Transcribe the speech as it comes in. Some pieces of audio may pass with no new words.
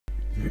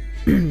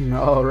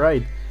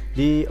Alright,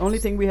 the only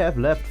thing we have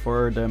left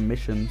for the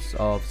missions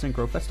of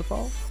Synchro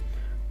Festival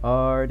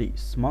are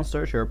these.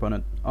 Monsters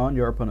on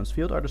your opponent's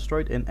field are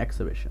destroyed in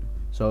exhibition.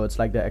 So it's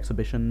like the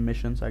exhibition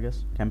missions, I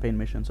guess. Campaign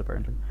missions,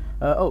 apparently.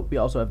 Oh, we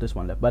also have this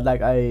one left. But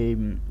like,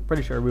 I'm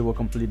pretty sure we will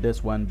complete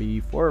this one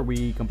before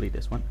we complete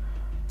this one.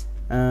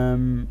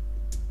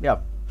 Yeah.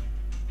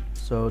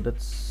 So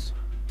that's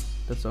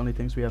the only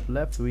things we have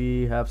left.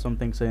 We have some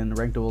things in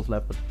ranked duels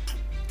left, but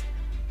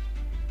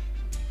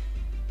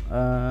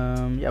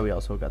yeah, we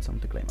also got some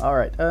to claim.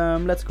 Alright,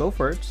 let's go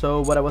for it.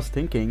 So what I was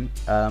thinking,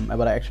 and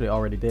what I actually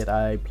already did,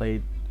 I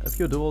played a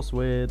few duels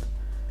with,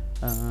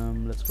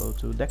 let's go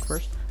to deck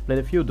first. Played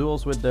a few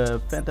duels with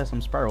the Phantasm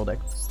Spiral deck.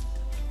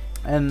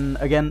 And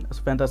again,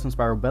 Phantasm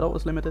Spiral Battle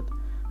is limited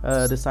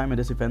this time in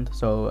this event,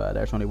 so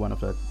there's only one of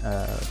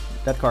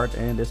that card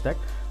in this deck.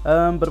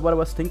 But what I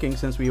was thinking,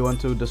 since we want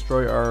to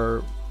destroy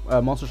our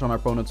monsters on our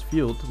opponent's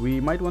field, we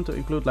might want to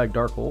include like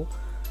Dark Hole.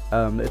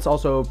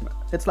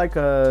 It's like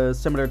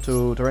similar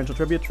to Torrential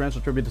Tribute.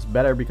 Torrential Tribute is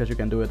better because you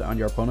can do it on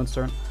your opponent's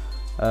turn.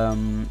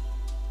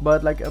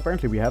 But like,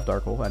 apparently we have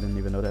Dark Hole. I didn't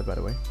even know that, by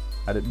the way.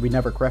 We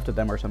never crafted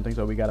them or something,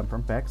 so we got them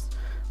from packs.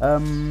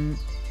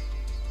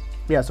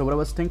 Yeah, so what I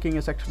was thinking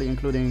is actually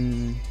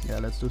including, yeah,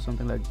 let's do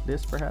something like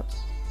this perhaps.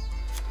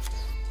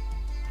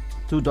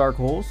 2 Dark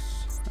Holes,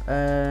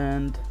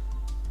 and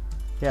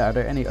yeah, are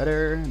there any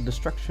other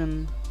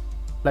destruction?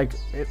 Like,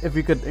 if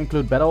we could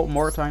include battle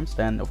more times,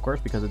 then of course,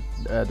 because it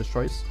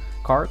destroys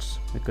cards.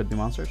 It could be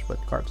monsters,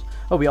 but cards.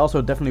 Oh, we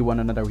also definitely want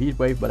another heat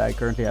wave, but I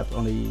currently have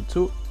only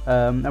 2,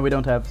 and we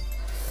don't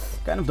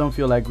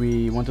feel like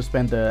we want to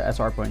spend the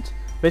SR points.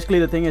 Basically,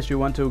 the thing is, you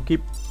want to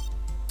keep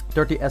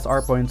 30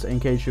 SR points in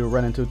case you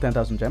run into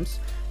 10,000 gems,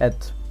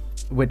 at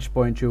which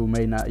point you're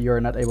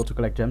not able to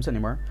collect gems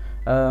anymore.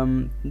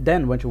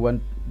 Then what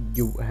you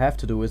have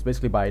to do is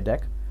basically buy a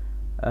deck,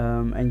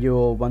 and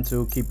you'll want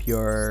to keep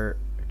your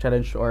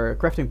challenge or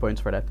crafting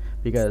points for that,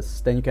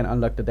 because then you can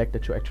unlock the deck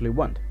that you actually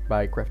want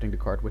by crafting the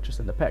card which is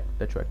in the pack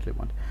that you actually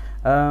want.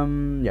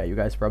 Yeah, you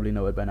guys probably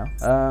know it by now.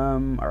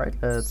 Alright,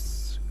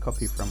 let's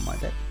copy from my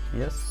deck.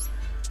 Yes,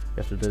 you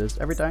have to do this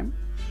every time.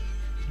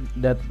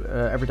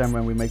 Every time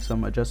when we make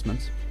some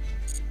adjustments.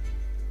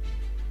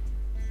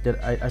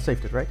 I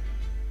saved it, right?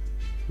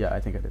 Yeah, I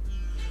think I did.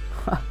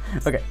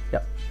 Okay,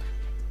 yeah.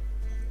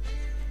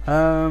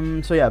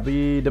 So yeah,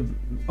 the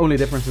only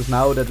difference is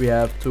now that we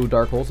have 2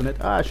 Dark Holes in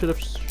it. I should have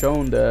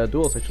shown the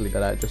duels actually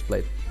that I just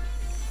played.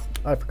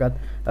 I forgot.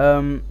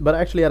 But I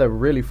actually had a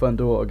really fun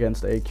duel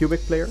against a Cubic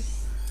player.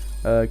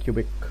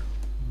 Cubic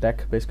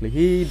deck, basically.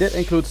 He did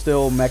include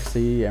still Maxx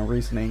C and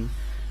Reasoning.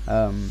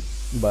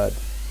 But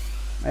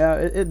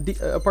yeah,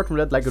 apart from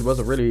that, like, it was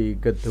a really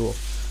good duel.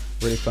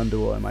 Really fun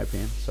duel in my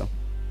opinion, so.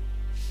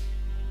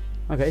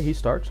 Okay, he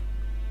starts.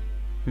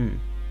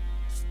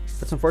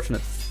 That's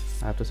unfortunate,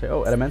 I have to say.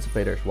 Oh,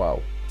 Emancipators,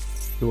 wow.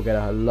 He will get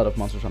a lot of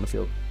monsters on the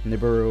field.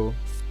 Nibiru.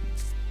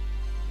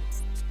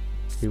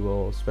 He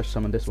will special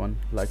summon this one,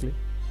 likely.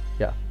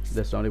 Yeah,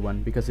 that's the only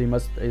one, because it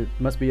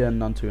must be a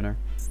non-tuner.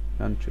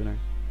 Non-tuner.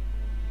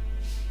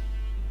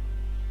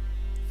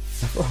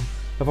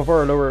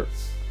 For a lower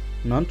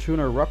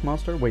non-tuner rock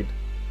monster? Wait,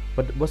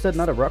 but was that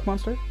not a rock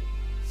monster?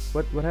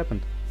 What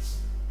happened?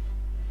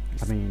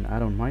 I mean, I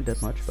don't mind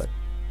that much, but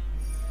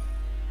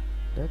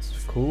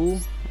that's cool.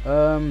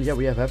 Yeah,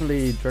 we have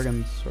Heavenly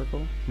Dragon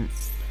Circle.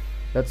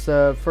 Let's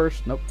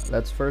first, nope,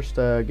 let's first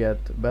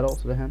get Battle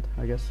to the hand,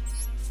 I guess.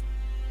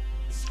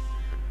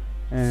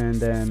 And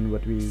then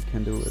what we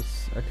can do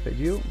is activate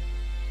you.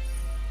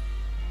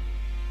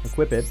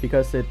 Equip it,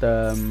 because it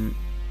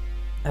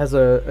has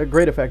a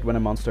great effect when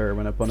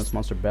opponent's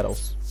monster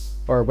battles.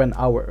 Or when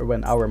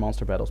our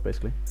monster battles,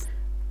 basically.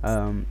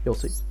 You'll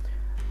see.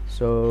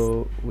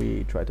 So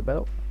we try to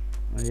battle.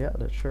 Yeah,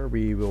 that's sure.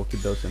 We will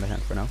keep those in the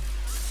hand for now.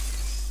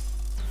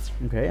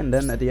 Okay, and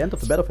then at the end of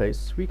the battle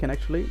phase, we can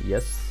actually,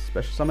 yes,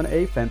 special summon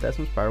a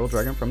Phantasm Spiral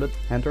Dragon from the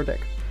hand or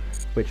deck,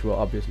 which will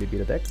obviously be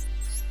the deck.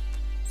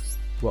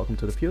 Welcome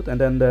to the field,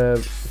 and then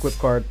the equip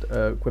card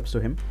equips to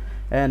him.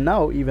 And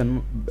now,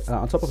 even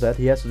on top of that,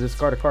 he has to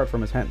discard a card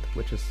from his hand,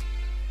 which is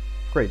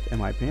great in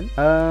my opinion.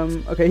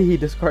 Okay, he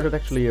discarded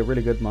actually a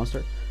really good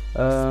monster.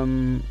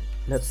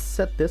 Let's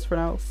set this for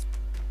now,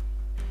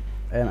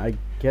 and I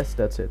guess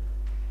that's it.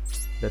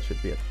 That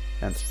should be it.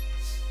 And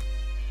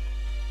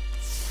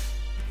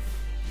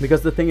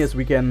because the thing is,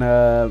 we can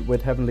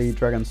with Heavenly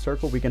Dragon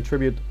Circle, we can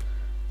tribute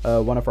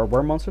one of our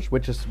worm monsters,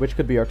 which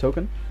could be our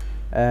token,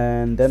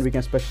 and then we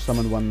can special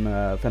summon one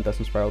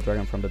Phantasm Spiral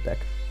Dragon from the deck.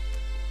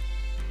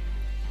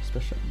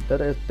 Special.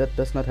 That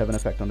does not have an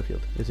effect on the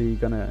field. Is he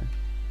gonna?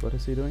 What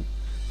is he doing?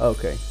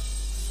 Okay.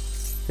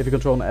 If you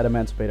control an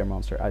Emancipator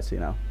monster, I see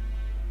now.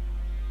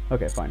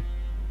 Okay, fine.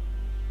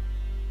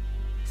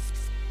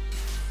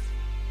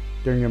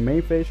 During your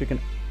main phase, you can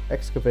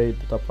excavate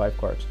the top 5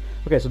 cards.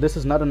 Okay, so this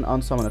is not an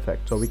unsummon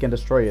effect, so we can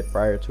destroy it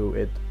prior to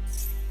it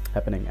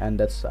happening, and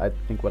that's, I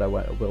think, what I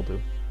will do.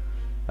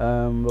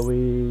 Will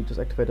we just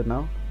activate it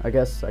now? I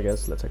guess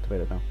let's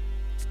activate it now.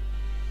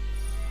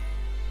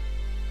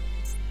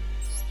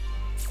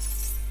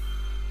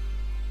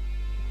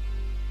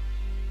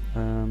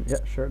 Yeah,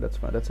 sure, that's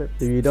fine. That's it.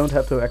 You don't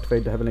have to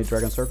activate the Heavenly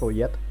Dragon Circle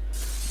yet.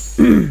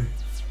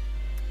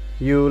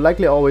 You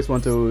likely always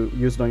want to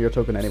use it on your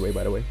token anyway,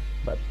 by the way.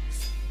 But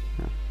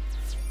yeah.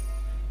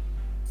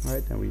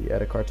 Alright, and we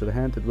add a card to the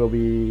hand. It will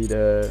be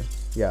the...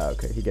 Yeah,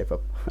 okay, he gave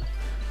up.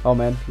 Oh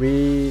man,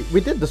 we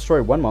did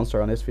destroy one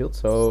monster on his field,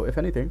 so if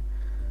anything.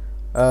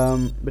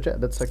 But yeah,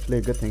 that's actually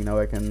a good thing. Now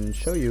I can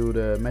show you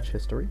the match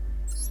history.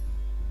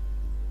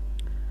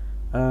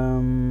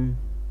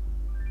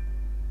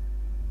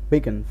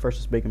 Bacon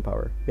versus Bacon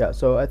Power. Yeah,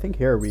 so I think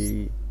here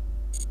we...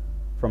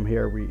 From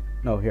here we...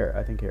 No, here,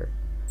 I think here.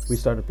 We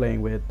started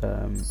playing with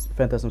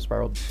Phantasm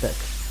Spiral deck.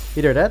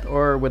 Either that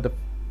or with the...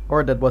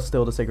 Or that was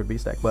still the Sacred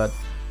Beast deck, but...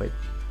 Wait,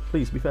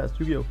 please, be fast,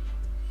 Yu-Gi-Oh!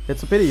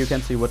 It's a pity you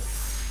can't see what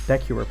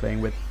deck you were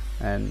playing with,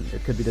 and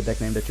it could be the deck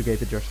name that you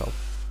gave it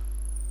yourself.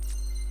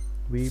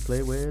 We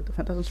play with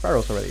Phantasm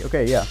Spirals already.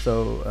 Okay, yeah,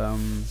 so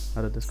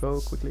how did this go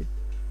quickly?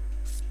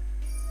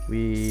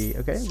 We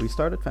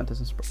started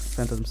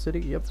Phantasm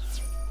City, yep.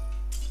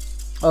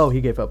 Oh,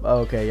 he gave up. Oh,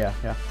 okay, yeah.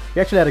 He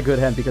actually had a good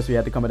hand because we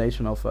had the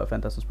combination of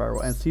Phantasm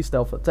Spiral and Sea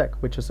Stealth Attack,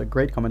 which is a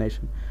great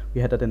combination.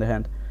 We had that in the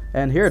hand.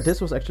 And here,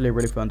 this was actually a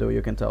really fun duel,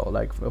 you can tell,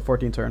 like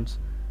 14 turns.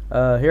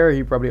 Here,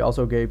 he probably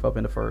also gave up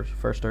in the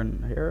first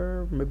turn.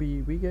 Here,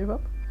 maybe we gave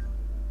up?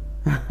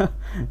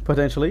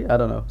 Potentially, I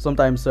don't know.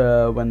 Sometimes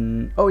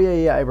when... Oh,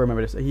 yeah, I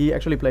remember this. He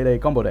actually played a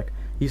combo deck.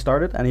 He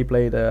started and he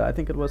played, I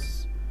think it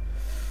was...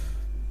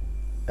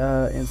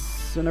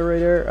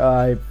 Incinerator,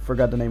 I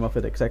forgot the name of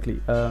it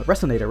exactly.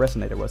 Resonator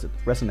was it?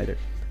 Resonator.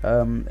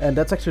 And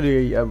that's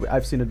actually,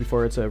 I've seen it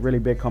before. It's a really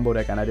big combo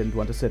deck and I didn't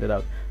want to sit it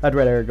out. I'd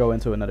rather go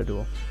into another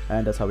duel.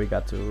 And that's how we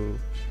got to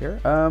here.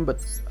 But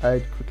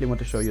I quickly want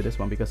to show you this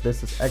one because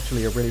this is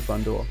actually a really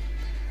fun duel.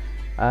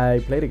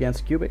 I played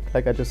against Cubic,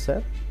 like I just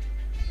said.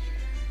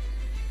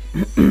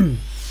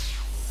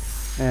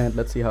 And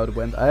let's see how it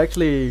went. I'm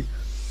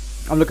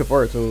looking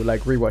forward to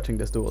like rewatching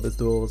this duel. This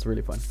duel was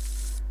really fun.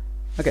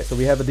 Okay, so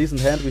we have a decent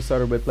hand. We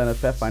started with Planet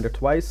Pathfinder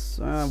twice.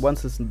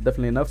 Once is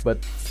definitely enough, but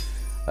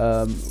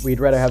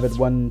we'd rather have it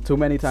won too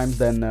many times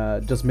than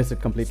just miss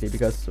it completely,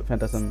 because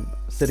Phantasm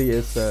City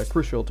is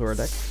crucial to our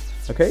deck.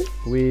 Okay,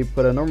 we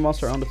put a normal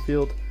monster on the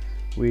field.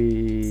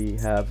 We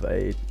have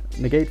a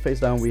Negate face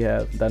down, we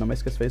have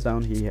Dynamiscus face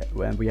down,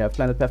 and we have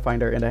Planet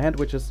Pathfinder in the hand,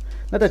 which is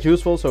not that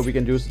useful, so we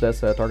can use it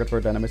as a target for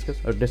Dynamiscus,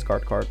 or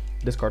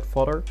discard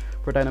fodder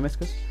for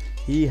Dynamiscus.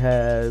 He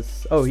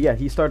has... Oh yeah,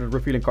 he started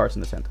revealing cards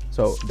in his hand.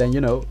 So then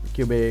you know,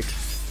 Cubic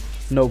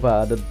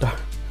Nova the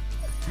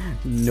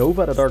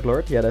Dark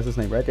Lord. Yeah, that's his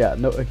name, right? Yeah,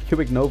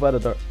 Cubic Nova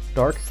the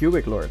Dark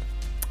Cubic Lord.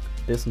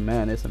 This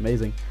man is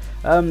amazing.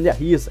 Yeah,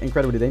 he is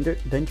incredibly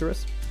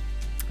dangerous.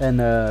 And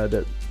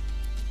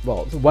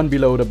well, one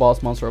below the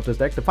boss monster of this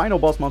deck. The final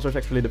boss monster is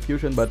actually the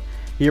fusion, but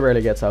he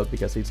rarely gets out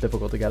because he's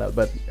difficult to get out.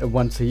 But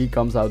once he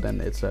comes out, then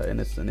it's an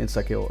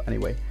insta kill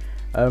anyway.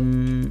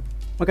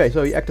 Okay,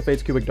 so he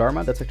activates Cubic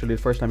Dharma. That's actually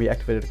the first time he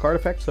activated a card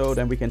effect, so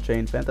then we can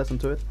chain Phantasm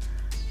to it.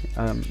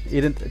 He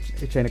didn't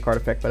chain a card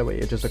effect, by the way,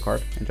 it's just a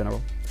card in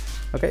general.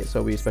 Okay,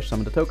 so we special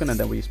summon the token, and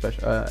then we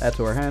add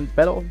to our hand.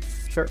 Battle,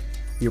 sure.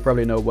 You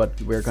probably know what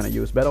we're gonna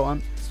use battle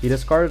on. He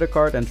discarded a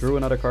card and drew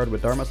another card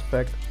with Dharma's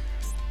effect.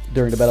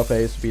 During the battle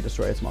phase, we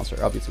destroy his monster,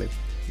 obviously.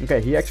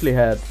 Okay, he actually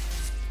had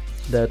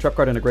the trap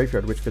card in the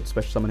graveyard, which could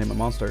special summon him a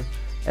monster.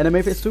 And in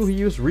main phase 2, he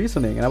used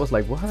Reasoning, and I was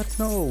like, what?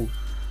 No.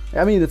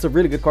 I mean, it's a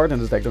really good card in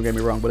this deck, don't get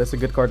me wrong, but it's a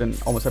good card in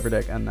almost every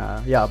deck, and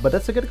yeah, but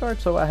that's a good card,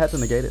 so I had to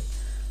negate it.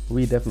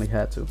 We definitely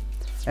had to.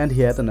 And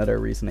he had another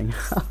Reasoning.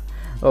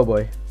 Oh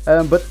boy.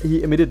 But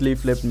he immediately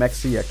flipped Maxx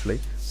C, actually,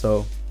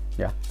 so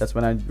yeah, that's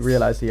when I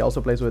realized he also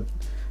plays with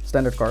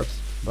standard cards,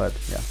 but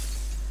yeah.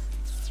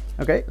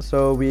 Okay,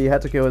 so we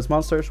had to kill his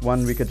monsters.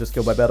 One we could just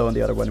kill by battle, and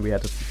the other one we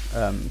had to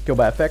kill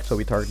by effect, so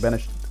we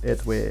banished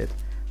it with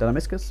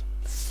Dynamiscus.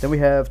 Then we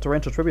have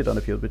Torrential Tribute on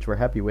the field, which we're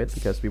happy with,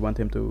 because we want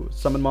him to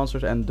summon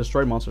monsters and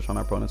destroy monsters on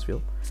our opponent's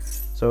field.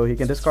 So he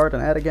can discard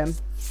and add again.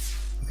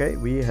 Okay,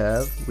 we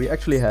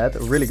actually had a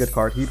really good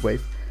card,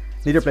 Heatwave.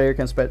 Neither player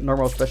can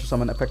normal special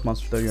summon effect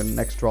monster to your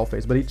next draw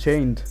phase, but he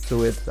chained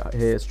to it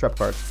his trap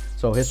card.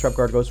 So his trap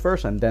card goes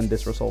first, and then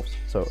this resolves.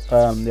 So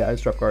yeah,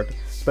 his trap card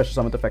special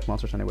summon effect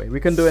monsters anyway. We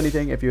can do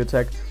anything. If you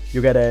attack,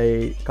 you get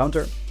a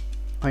counter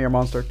on your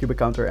monster, Cubic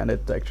counter, and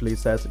it actually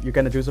says you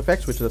cannot use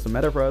effects, which doesn't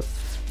matter for us,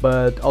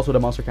 but also the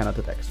monster cannot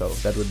attack, so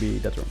that would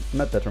be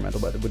not detrimental,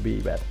 but it would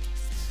be bad.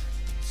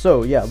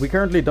 So yeah, we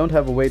currently don't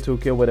have a way to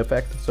kill with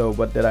effect, so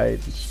what did I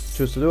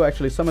choose to do?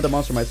 Actually summon the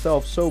monster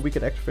myself, so we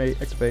could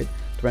activate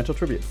Torrential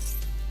Tribute.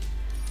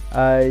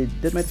 I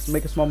did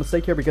make a small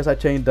mistake here because I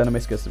chained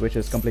Dynamiscus, which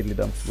is completely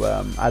dumb.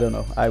 I don't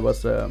know,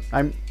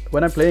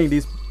 when I'm playing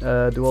these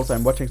duels,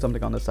 I'm watching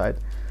something on the side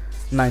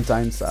 9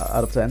 times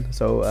out of 10,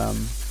 so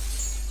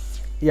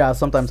yeah,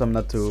 sometimes I'm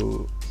not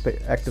too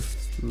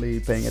actively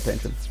paying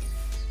attention.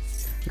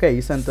 Okay,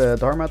 he sent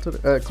Karma to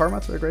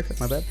the graveyard,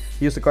 my bad.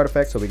 He used the card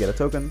effect, so we get a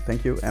token,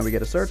 thank you, and we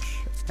get a search,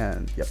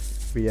 and yep,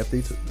 we have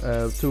these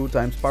 2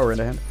 times power in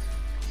the hand.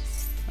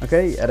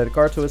 Okay, added a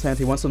card to his hand.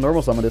 He wants to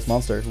normal summon this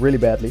monster really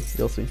badly,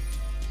 you'll see.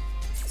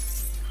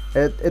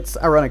 It's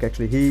ironic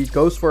actually. He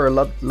goes for a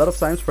lot of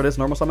times for this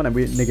normal summon, and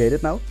we negate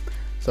it now.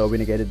 So we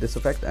negated this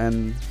effect,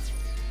 and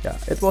yeah,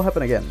 it will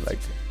happen again. Like,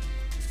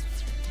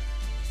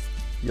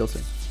 you'll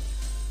see.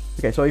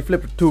 Okay, so he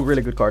flipped two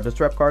really good cards, the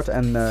trap card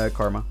and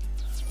Karma.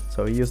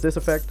 So he used this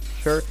effect,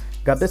 sure,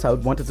 got this out,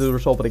 wanted to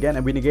resolve it again,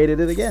 and we negated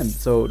it again.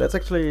 So that's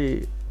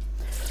actually,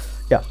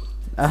 yeah.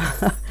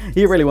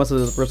 He really wants to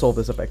resolve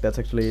this effect. That's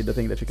actually the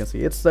thing that you can see.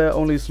 It's the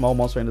only small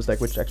monster in this deck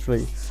which is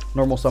actually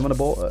normal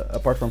summonable,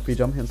 apart from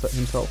Phantasm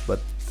himself. But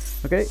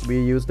okay,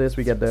 we use this,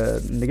 we get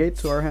the negate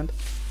to our hand,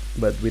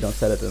 but we don't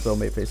set it until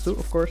May phase 2,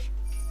 of course.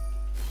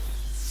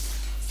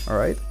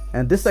 Alright,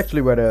 and this is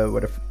actually where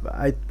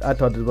I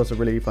thought it was a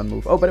really fun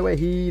move. Oh, by the way,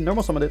 he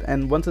normal summoned it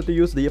and wanted to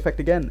use the effect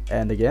again,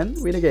 and again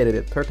we negated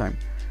it, third time.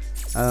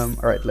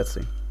 Alright, let's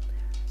see.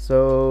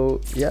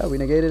 So yeah, we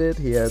negated it.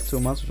 He had two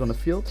monsters on the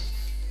field,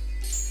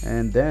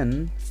 and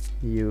then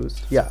he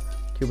used, yeah,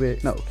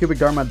 cubic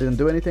Dharma didn't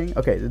do anything.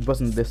 Okay, it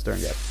wasn't this turn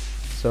yet.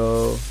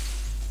 So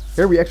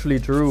here we actually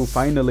drew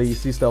finally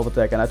C stealth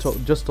attack, and I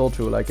just told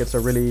you, like, it's a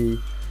really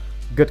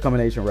good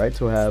combination, right,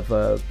 to have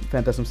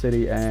Phantasm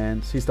City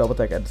and C stealth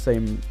attack at the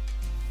same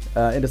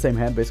in the same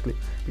hand, basically,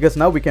 because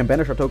now we can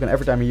banish our token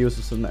every time he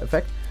uses an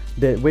effect,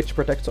 which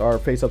protects our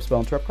face-up spell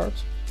and trap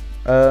cards.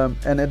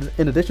 And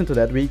in addition to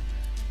that,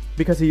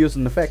 because he used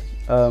an effect,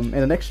 in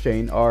the next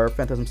chain, our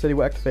Phantasm City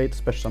will activate,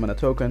 special summon a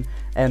token,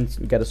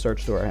 and get a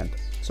search to our hand.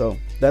 So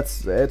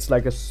it's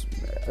like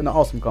an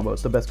awesome combo.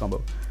 It's the best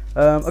combo.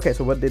 Okay,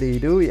 so what did he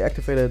do? He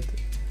activated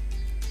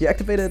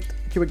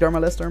Cubic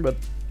Dharma last turn, but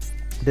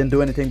didn't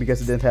do anything because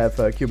he didn't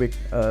have Cubic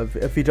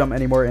V-Jump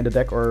anymore in the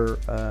deck or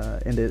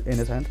in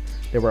his hand.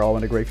 They were all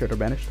in the graveyard or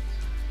banished.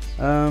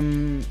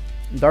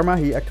 Dharma,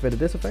 he activated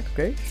this effect.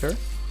 Okay, sure.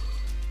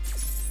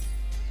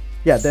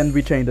 Yeah, then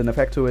we chained an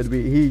effect to it.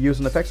 He used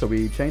an effect, so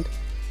we chained.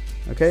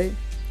 Okay,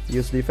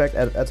 use the effect,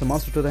 adds a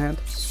monster to the hand.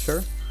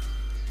 Sure.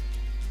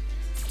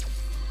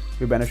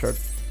 We banish our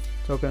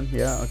token.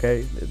 Yeah,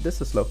 okay,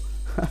 this is slow.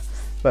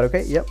 But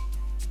okay, yep.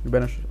 We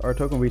banish our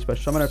token, we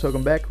special summon our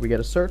token back, we get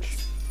a search,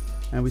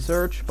 and we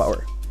search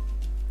power.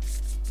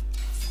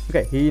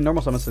 Okay, he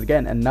normal summons it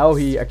again, and now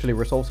he actually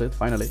resolves it,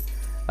 finally.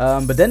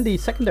 But then the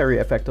secondary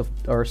effect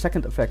or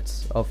second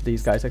effects of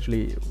these guys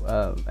actually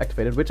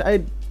activated, which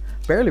I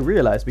barely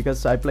realized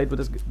because I played with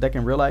this deck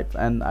in real life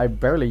and I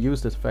barely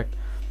used this effect.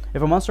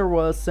 If a monster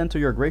was sent to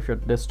your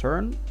graveyard this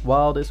turn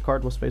while this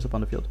card was face up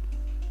on the field,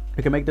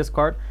 you can make this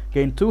card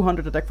gain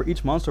 200 attack for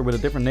each monster with a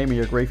different name in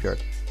your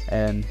graveyard,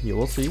 and you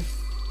will see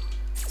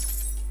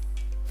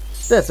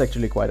that's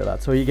actually quite a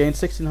lot. So he gains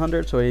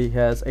 1600, so he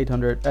has 8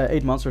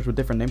 monsters with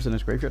different names in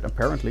his graveyard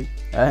apparently.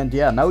 And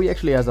yeah, now he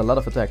actually has a lot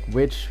of attack,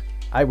 which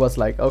I was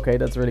like, okay,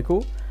 that's really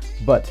cool.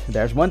 But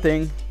there's one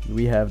thing,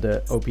 we have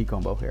the OP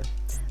combo here.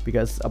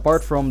 Because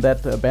apart from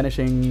that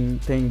banishing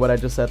thing, what I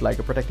just said,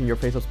 like protecting your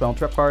face-up spell and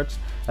trap cards,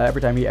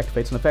 every time he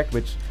activates an effect,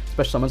 which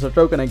special summons a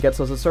token and gets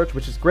us a search,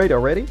 which is great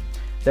already.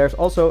 There's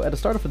also, at the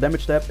start of the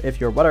damage step, if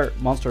your water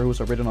monster who's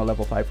original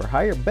level 5 or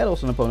higher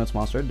battles an opponent's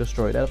monster,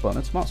 destroy that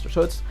opponent's monster.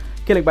 So it's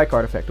killing by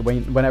card effect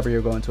whenever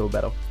you go into a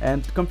battle.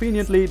 And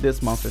conveniently,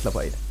 this monster is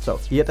level 8. So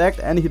he attacked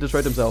and he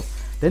destroyed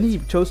himself. Then he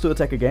chose to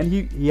attack again.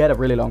 He had a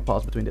really long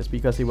pause between this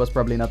because he was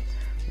probably not...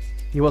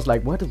 He was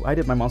like, what? Why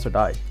did my monster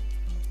die?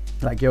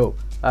 Like, yo,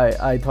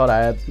 I thought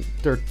I had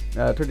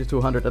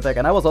 3200 attack,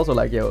 and I was also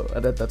like, yo,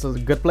 that's a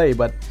good play,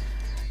 but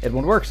it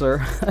won't work,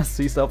 sir.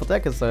 C stealth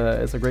attack is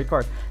a great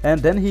card.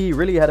 And then he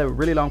really had a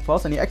really long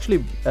pause, and he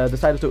actually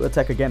decided to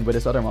attack again with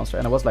his other monster,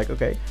 and I was like,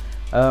 okay.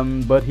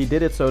 But he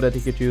did it so that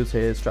he could use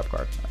his trap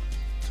card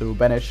to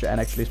banish and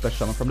actually special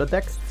summon from the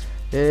deck.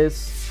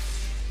 This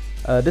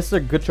is a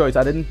good choice.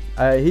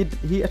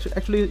 He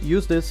actually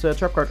used this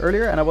trap card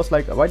earlier, and I was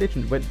like, why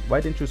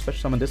didn't you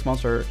special summon this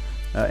monster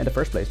in the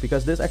first place?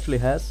 Because this actually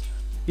has,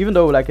 even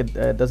though like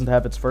it doesn't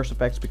have its first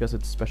effects because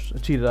it's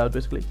cheated out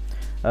basically,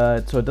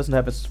 so it doesn't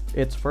have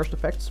its first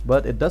effects,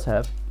 but it does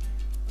have,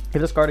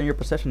 if this card in your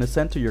possession is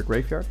sent to your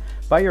graveyard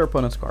by your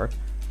opponent's card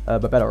by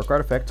battle or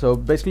card effect, so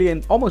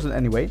basically almost in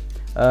any way,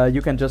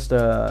 you can just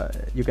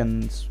you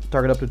can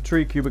target up to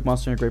 3 cubic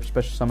monsters in your grave,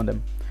 special summon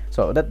them.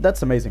 So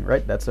that's amazing,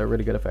 right? That's a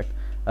really good effect.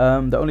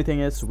 The only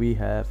thing is we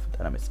have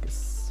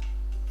Dynamiscus.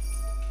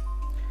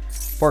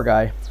 Poor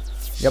guy.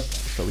 Yep,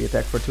 so we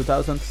attacked for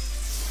 2000.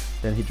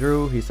 Then he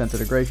drew, he sent to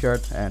the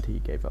graveyard, and he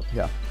gave up.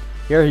 Yeah.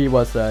 Here he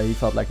was, he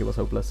felt like he was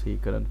hopeless. He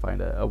couldn't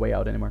find a way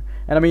out anymore.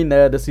 And I mean,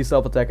 the C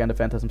self attack and the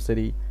Phantasm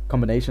City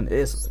combination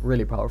is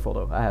really powerful,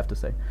 though, I have to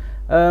say.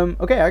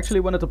 Okay, I actually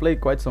wanted to play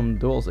quite some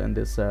duels in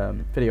this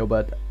video,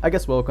 but I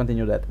guess we'll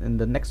continue that in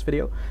the next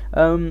video.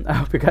 I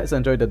hope you guys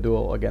enjoyed the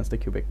duel against the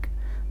Cubic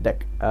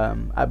deck,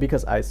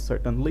 because I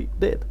certainly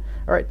did.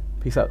 Alright,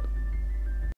 peace out.